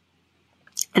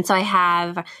so I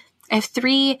have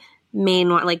 3 main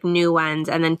like new ones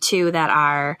and then 2 that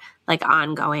are like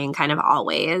ongoing kind of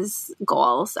always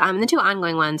goals. The 2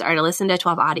 ongoing ones are to listen to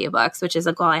 12 audiobooks, which is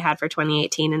a goal I had for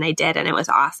 2018 and I did, and it was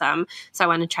awesome. So I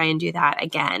want to try and do that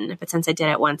again. But since I did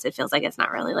it once, it feels like it's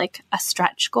not really like a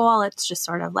stretch goal. It's just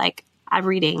sort of like a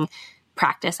reading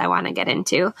practice I want to get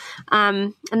into.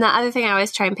 And the other thing I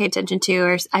always try and pay attention to,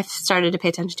 or I've started to pay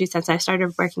attention to since I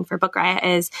started working for Book Riot,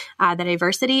 is the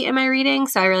diversity in my reading.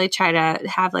 So I really try to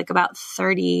have like about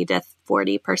 30 to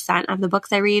 40% of the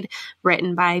books I read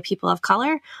written by people of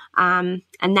color. And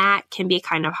that can be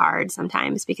kind of hard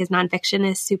sometimes because nonfiction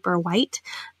is super white,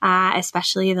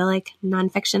 especially the like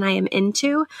nonfiction I am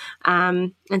into.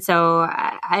 And so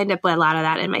I end up with a lot of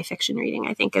that in my fiction reading,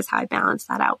 I think is how I balance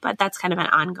that out. But that's kind of an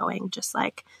ongoing, just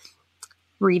like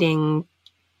reading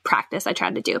practice I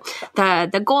tried to do.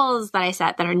 The goals that I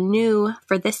set that are new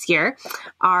for this year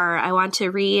are I want to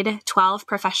read 12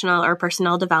 professional or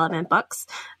personal development books.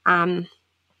 And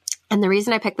the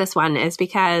reason I picked this one is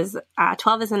because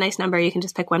 12 is a nice number. You can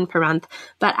just pick one per month.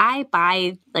 But I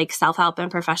buy like self-help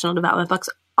and professional development books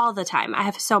all the time. I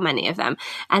have so many of them.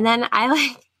 And then I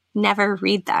like never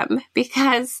read them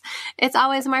because it's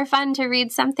always more fun to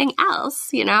read something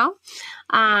else, you know?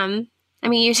 I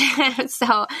mean,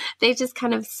 so they just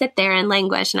kind of sit there and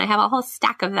languish. And I have a whole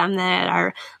stack of them that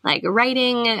are like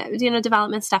writing,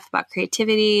 development stuff about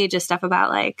creativity, just stuff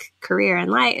about like career and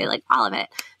life, like all of it.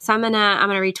 So I'm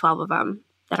gonna read 12 of them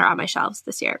that are on my shelves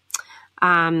this year.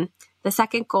 The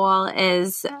second goal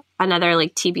is another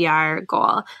like TBR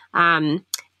goal.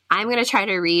 I'm going to try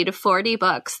to read 40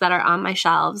 books that are on my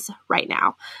shelves right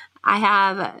now.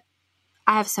 I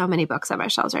have so many books on my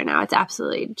shelves right now. It's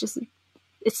absolutely just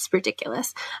it's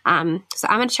ridiculous. So I'm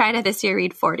going to try to this year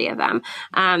read 40 of them.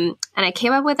 And I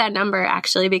came up with that number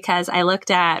actually because I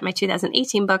looked at my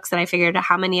 2018 books and I figured out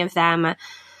how many of them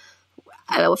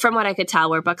from what I could tell,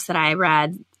 were books that I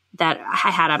read that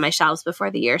I had on my shelves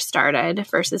before the year started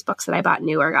versus books that I bought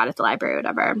new or got at the library or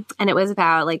whatever. And it was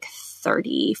about like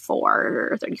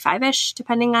 34 or 35-ish,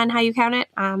 depending on how you count it,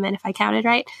 and if I counted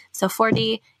right. So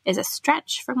 40 is a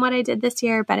stretch from what I did this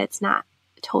year, but it's not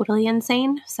totally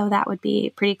insane. So that would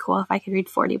be pretty cool if I could read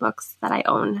 40 books that I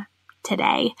own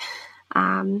today,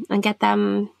 and get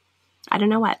them, I don't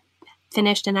know what,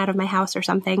 finished and out of my house or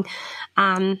something.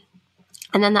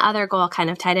 And then the other goal kind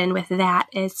of tied in with that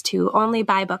is to only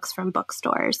buy books from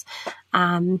bookstores.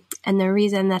 And the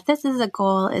reason that this is a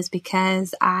goal is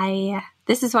because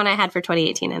this is one I had for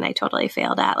 2018 and I totally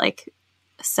failed at, like,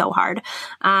 so hard.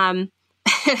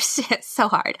 So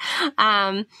hard.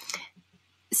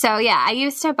 So yeah, I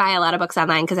used to buy a lot of books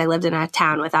online because I lived in a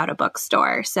town without a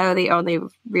bookstore. So the only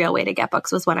real way to get books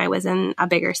was when I was in a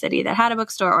bigger city that had a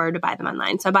bookstore, or to buy them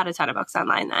online. So I bought a ton of books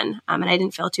online then, and I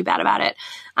didn't feel too bad about it.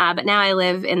 But now I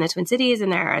live in the Twin Cities, and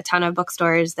there are a ton of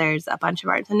bookstores. There's a bunch of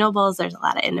Barnes and Nobles. There's a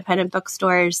lot of independent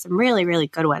bookstores, some really, really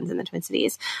good ones in the Twin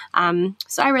Cities.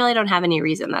 So I really don't have any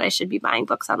reason that I should be buying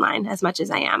books online as much as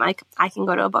I am. I can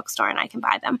go to a bookstore and I can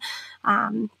buy them.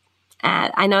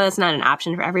 I know that's not an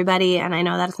option for everybody, and I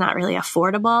know that it's not really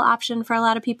affordable option for a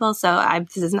lot of people. So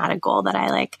this is not a goal that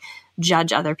I like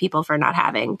judge other people for not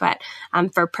having. But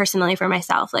personally for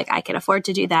myself, like, I can afford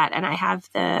to do that, and I have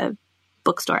the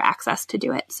bookstore access to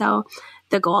do it. So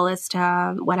the goal is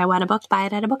to, when I want a book, buy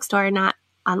it at a bookstore, not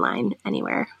online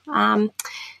anywhere.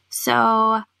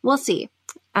 So we'll see.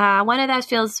 One of those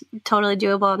feels totally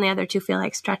doable, and the other two feel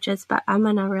like stretches. But I'm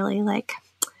going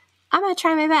to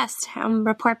try my best and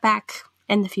report back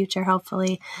in the future,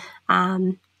 hopefully.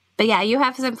 But yeah, you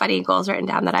have some funny goals written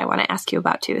down that I want to ask you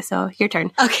about too. So your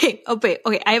turn. Okay. Oh, wait.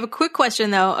 Okay. I have a quick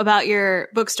question though about your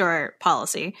bookstore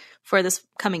policy for this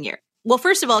coming year. Well,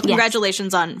 first of all,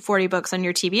 congratulations on 40 books on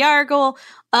your TBR goal.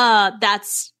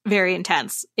 That's very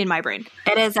intense in my brain.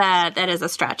 That is a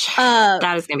stretch.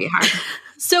 That is going to be hard.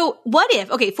 So what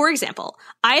if, okay, for example,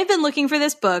 I have been looking for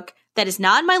this book that is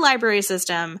not in my library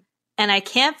system, and I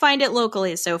can't find it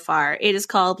locally so far. It is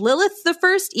called Lilith the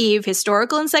First Eve,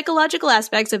 Historical and Psychological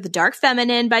Aspects of the Dark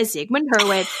Feminine by Zygmunt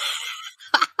Hurwitz.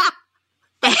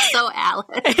 That's so Alice.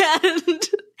 And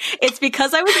it's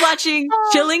because I was watching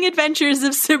Chilling Adventures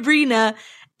of Sabrina,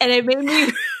 and it made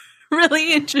me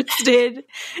really interested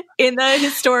in the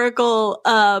historical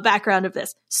background of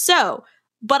this. So,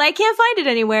 but I can't find it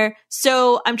anywhere,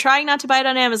 so I'm trying not to buy it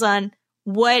on Amazon.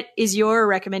 What is your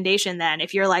recommendation then?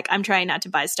 If you're like, I'm trying not to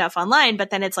buy stuff online, but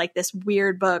then it's like this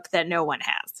weird book that no one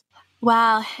has.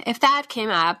 Well, if that came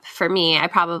up for me, I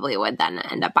probably would then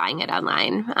end up buying it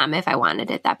online if I wanted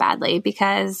it that badly,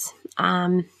 because,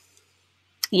 I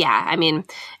mean,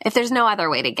 if there's no other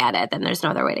way to get it, then there's no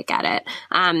other way to get it.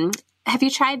 Have you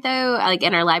tried, though, like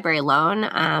interlibrary loan?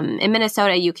 In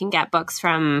Minnesota, you can get books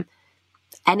from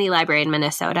any library in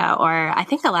Minnesota, or I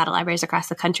think a lot of libraries across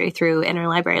the country, through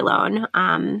interlibrary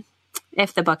loan,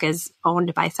 if the book is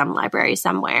owned by some library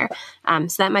somewhere.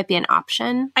 So that might be an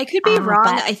option. I could be wrong.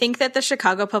 I think that the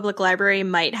Chicago Public Library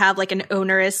might have like an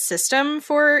onerous system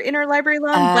for interlibrary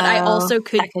loan, but I also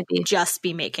could just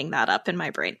be making that up in my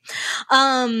brain.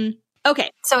 Okay.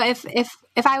 So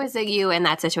if I was you in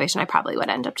that situation, I probably would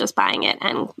end up just buying it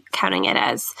and counting it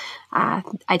as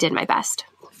I did my best.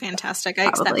 Fantastic. I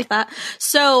accept that.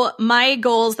 So my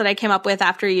goals that I came up with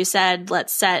after you said,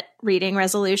 let's set reading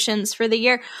resolutions for the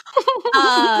year,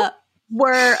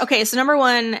 were, okay, so number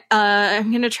one,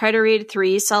 I'm going to try to read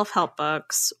 3 self-help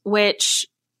books, which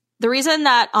the reason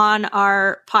that on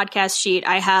our podcast sheet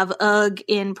I have UGG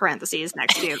in parentheses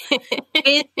next to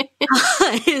it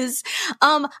is,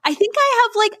 I think I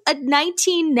have like a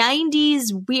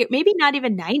 1990s weird, maybe not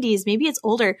even 90s, maybe it's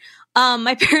older.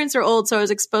 My parents are old, so I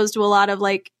was exposed to a lot of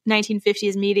like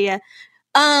 1950s media.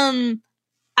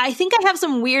 I think I have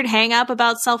some weird hang up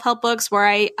about self-help books where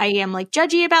I am like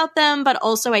judgy about them, but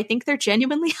also I think they're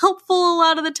genuinely helpful a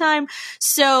lot of the time.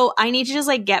 So I need to just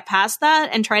like get past that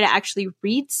and try to actually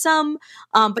read some.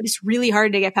 But it's really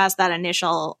hard to get past that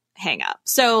initial hang up.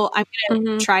 So I'm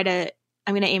going to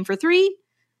I'm going to aim for 3,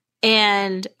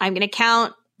 and I'm going to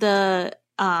count the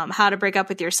How to Break Up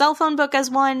with Your Cell Phone book as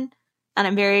one. And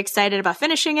I'm very excited about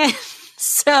finishing it.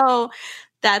 So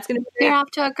that's going to be You're off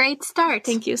to a great start.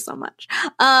 Thank you so much.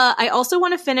 I also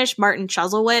want to finish Martin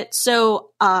Chuzzlewit. So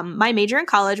my major in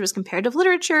college was comparative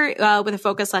literature with a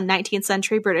focus on 19th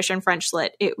century British and French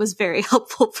lit. It was very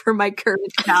helpful for my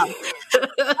current job.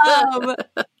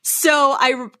 So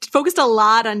I focused a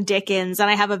lot on Dickens, and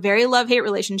I have a very love-hate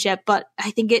relationship, but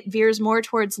I think it veers more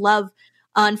towards love,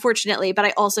 unfortunately. But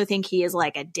I also think he is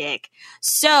like a dick.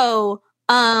 So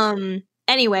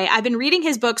anyway, I've been reading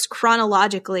his books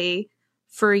chronologically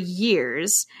for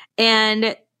years.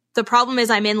 And the problem is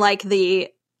I'm in like the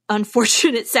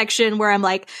unfortunate section where I'm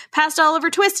like past Oliver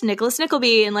Twist, Nicholas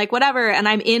Nickleby, and like whatever. And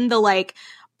I'm in the like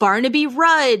Barnaby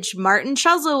Rudge, Martin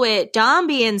Chuzzlewit,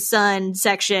 Dombey and Son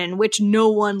section, which no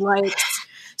one likes.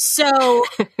 So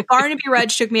Barnaby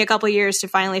Rudge took me a couple years to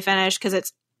finally finish because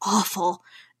it's awful.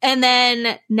 And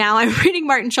then now I'm reading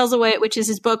Martin Chuzzlewit, which is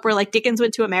his book where like Dickens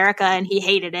went to America and he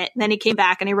hated it. And then he came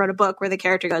back and he wrote a book where the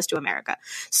character goes to America.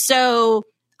 So,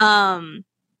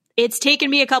 it's taken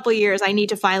me a couple years. I need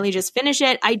to finally just finish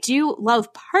it. I do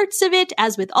love parts of it,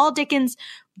 as with all Dickens,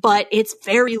 but it's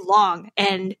very long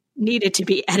and needed to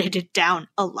be edited down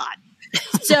a lot.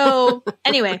 So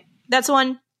anyway, that's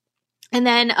one. And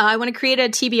then I want to create a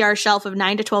TBR shelf of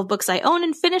 9 to 12 books I own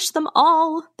and finish them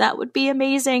all. That would be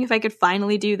amazing if I could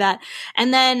finally do that.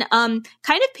 And then kind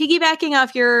of piggybacking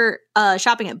off your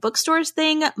shopping at bookstores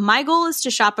thing, my goal is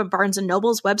to shop at Barnes &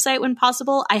 Noble's website when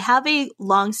possible. I have a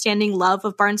long-standing love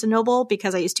of Barnes & Noble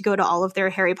because I used to go to all of their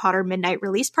Harry Potter midnight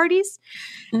release parties.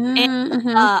 And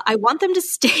I want them to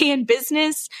stay in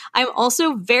business. I'm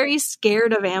also very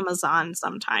scared of Amazon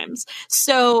sometimes.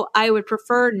 So I would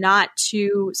prefer not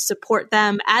to support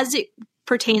them as it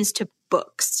pertains to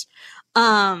books.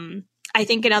 I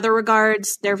think in other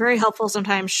regards, they're very helpful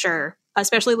sometimes, sure.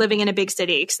 Especially living in a big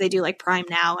city because they do like Prime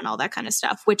Now and all that kind of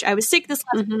stuff, which I was sick this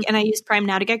last week and I used Prime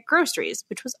Now to get groceries,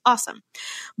 which was awesome.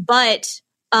 But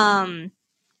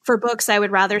for books, I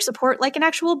would rather support like an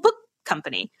actual book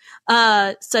company,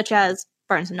 such as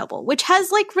Barnes & Noble, which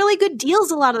has like really good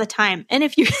deals a lot of the time. And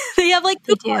if you they have like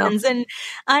coupons and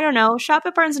I don't know, shop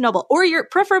at Barnes & Noble or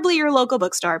preferably your local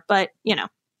bookstore. But you know,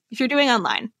 if you're doing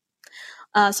online.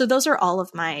 So those are all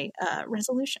of my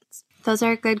resolutions. Those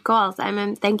are good goals.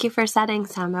 Thank you for setting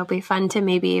some. It'll be fun to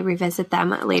maybe revisit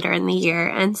them later in the year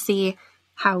and see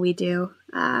how we do.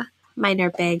 Mine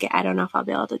are big. I don't know if I'll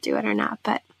be able to do it or not,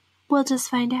 but we'll just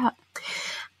find out.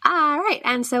 All right.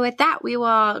 And so with that, we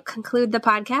will conclude the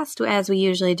podcast as we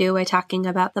usually do by talking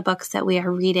about the books that we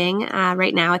are reading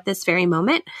right now at this very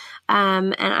moment.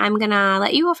 And I'm going to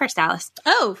let you go first, Alice.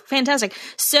 Oh, fantastic.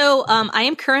 So I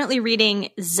am currently reading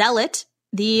Zealot,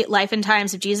 The Life and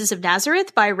Times of Jesus of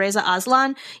Nazareth by Reza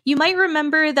Aslan. You might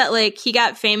remember that like he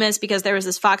got famous because there was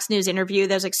this Fox News interview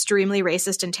that was extremely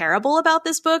racist and terrible about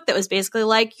this book that was basically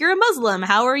like, you're a Muslim,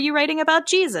 how are you writing about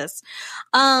Jesus?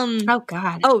 Oh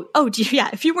God. Oh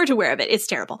yeah, if you weren't aware of it, it's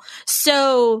terrible.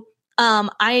 So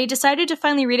I decided to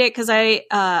finally read it because I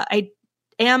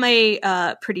am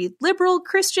a pretty liberal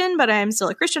Christian, but I'm still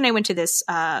a Christian. I went to this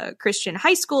Christian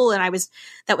high school, and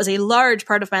that was a large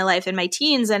part of my life in my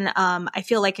teens. And I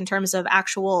feel like in terms of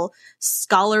actual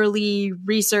scholarly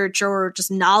research or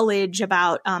just knowledge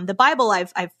about the Bible,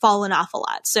 I've fallen off a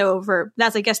lot. So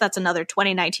I guess that's another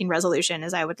 2019 resolution,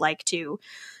 is I would like to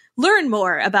learn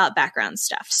more about background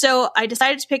stuff. So I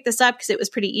decided to pick this up because it was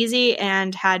pretty easy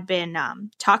and had been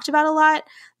talked about a lot.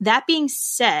 That being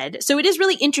said, so it is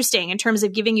really interesting in terms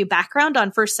of giving you background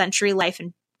on first century life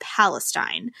in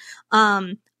Palestine.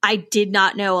 I did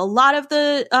not know a lot of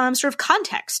the sort of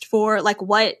context for like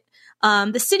what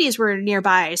the cities were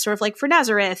nearby, sort of like for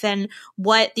Nazareth, and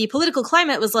what the political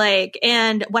climate was like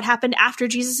and what happened after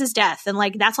Jesus's death. And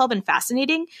like, that's all been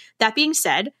fascinating. That being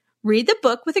said, read the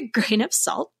book with a grain of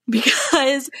salt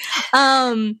because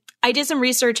I did some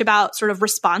research about sort of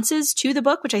responses to the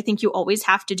book, which I think you always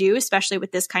have to do, especially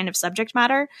with this kind of subject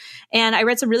matter. And I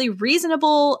read some really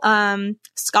reasonable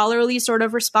scholarly sort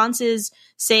of responses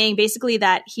saying basically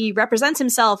that he represents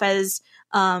himself as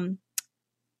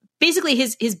basically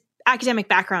his academic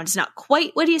background is not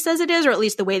quite what he says it is, or at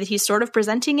least the way that he's sort of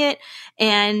presenting it.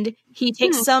 And he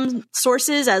takes some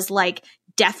sources as like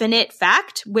definite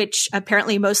fact, which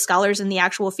apparently most scholars in the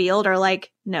actual field are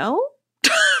like, no.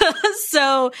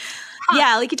 So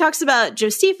yeah, like he talks about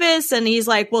Josephus and he's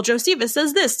like, well, Josephus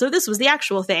says this, so this was the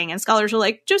actual thing. And scholars are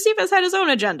like, Josephus had his own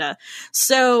agenda.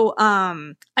 So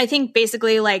I think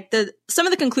basically like some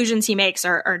of the conclusions he makes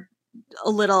are a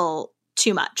little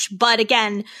too much. But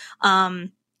again,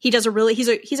 he does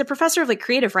he's a professor of like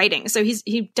creative writing. So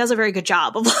he does a very good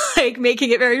job of like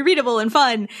making it very readable and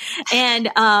fun. And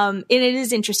it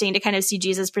is interesting to kind of see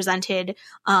Jesus presented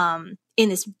in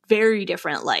this very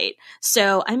different light.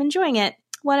 So I'm enjoying it.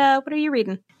 What are you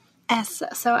reading? Yes.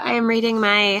 So I am reading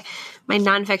my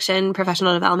nonfiction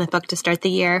professional development book to start the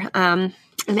year. And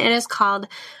it is called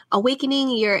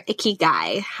Awakening Your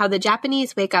Ikigai: How the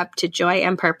Japanese Wake Up to Joy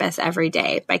and Purpose Every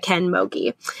Day by Ken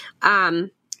Mogi.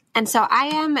 And so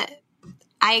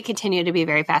I continue to be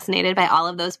very fascinated by all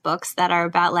of those books that are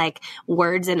about like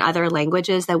words in other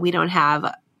languages that we don't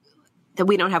have that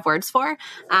we don't have words for.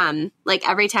 Like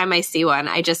every time I see one,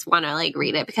 I just want to like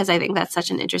read it because I think that's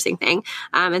such an interesting thing.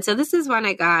 And so this is one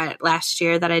I got last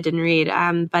year that I didn't read,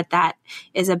 but that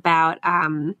is about,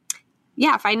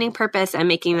 finding purpose and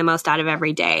making the most out of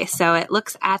every day. So it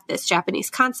looks at this Japanese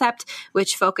concept,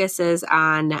 which focuses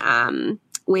on,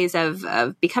 ways of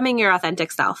becoming your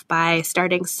authentic self by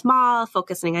starting small,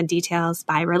 focusing on details,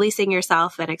 by releasing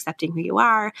yourself and accepting who you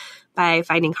are, by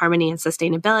finding harmony and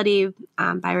sustainability,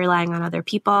 by relying on other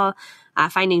people,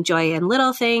 finding joy in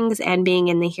little things, and being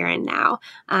in the here and now.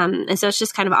 And so it's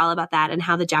just kind of all about that and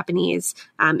how the Japanese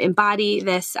embody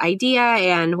this idea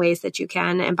and ways that you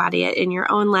can embody it in your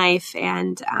own life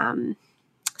and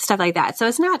stuff like that. So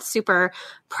it's not super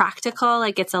practical.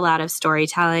 Like it's a lot of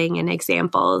storytelling and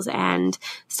examples and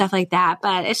stuff like that.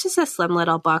 But it's just a slim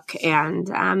little book, and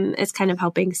it's kind of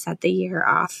helping set the year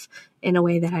off in a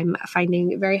way that I'm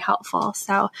finding very helpful.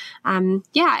 So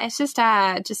it's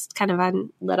just kind of a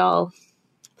little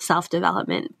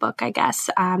self-development book, I guess.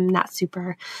 Not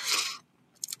super,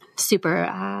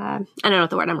 I don't know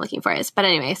what the word I'm looking for is, but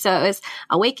anyway, so it was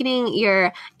Awakening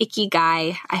Your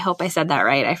Ikigai. I hope I said that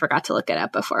right. I forgot to look it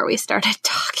up before we started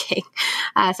talking.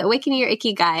 So Awakening Your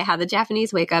Ikigai, How the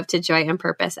Japanese Wake Up to Joy and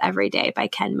Purpose Every Day by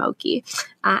Ken Moki.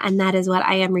 And that is what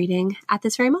I am reading at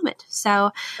this very moment.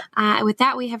 So with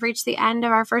that, we have reached the end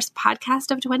of our first podcast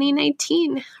of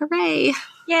 2019. Hooray.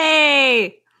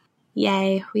 Yay.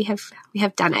 Yay. We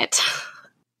have done it.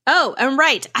 Oh, and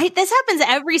right. This happens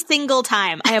every single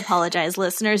time. I apologize,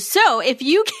 listeners. So if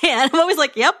you can, I'm always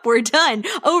like, yep, we're done.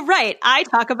 Oh, right. I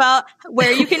talk about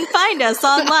where you can find us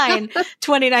online.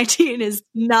 2019 is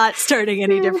not starting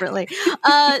any differently.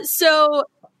 So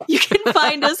you can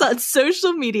find us on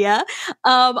social media.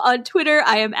 On Twitter,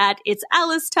 I am at It's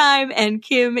Alice Time, and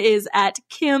Kim is at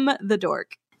Kim the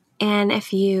Dork. And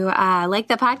if you like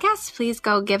the podcast, please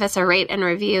go give us a rate and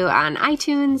review on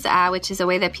iTunes, which is a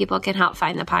way that people can help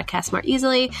find the podcast more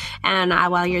easily. And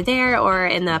while you're there or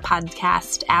in the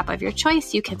podcast app of your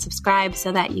choice, you can subscribe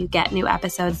so that you get new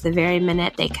episodes the very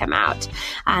minute they come out.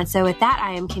 So with that,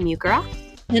 I am Kim Ukura.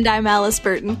 And I'm Alice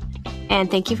Burton.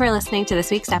 And thank you for listening to this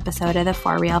week's episode of the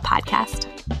For Real Podcast.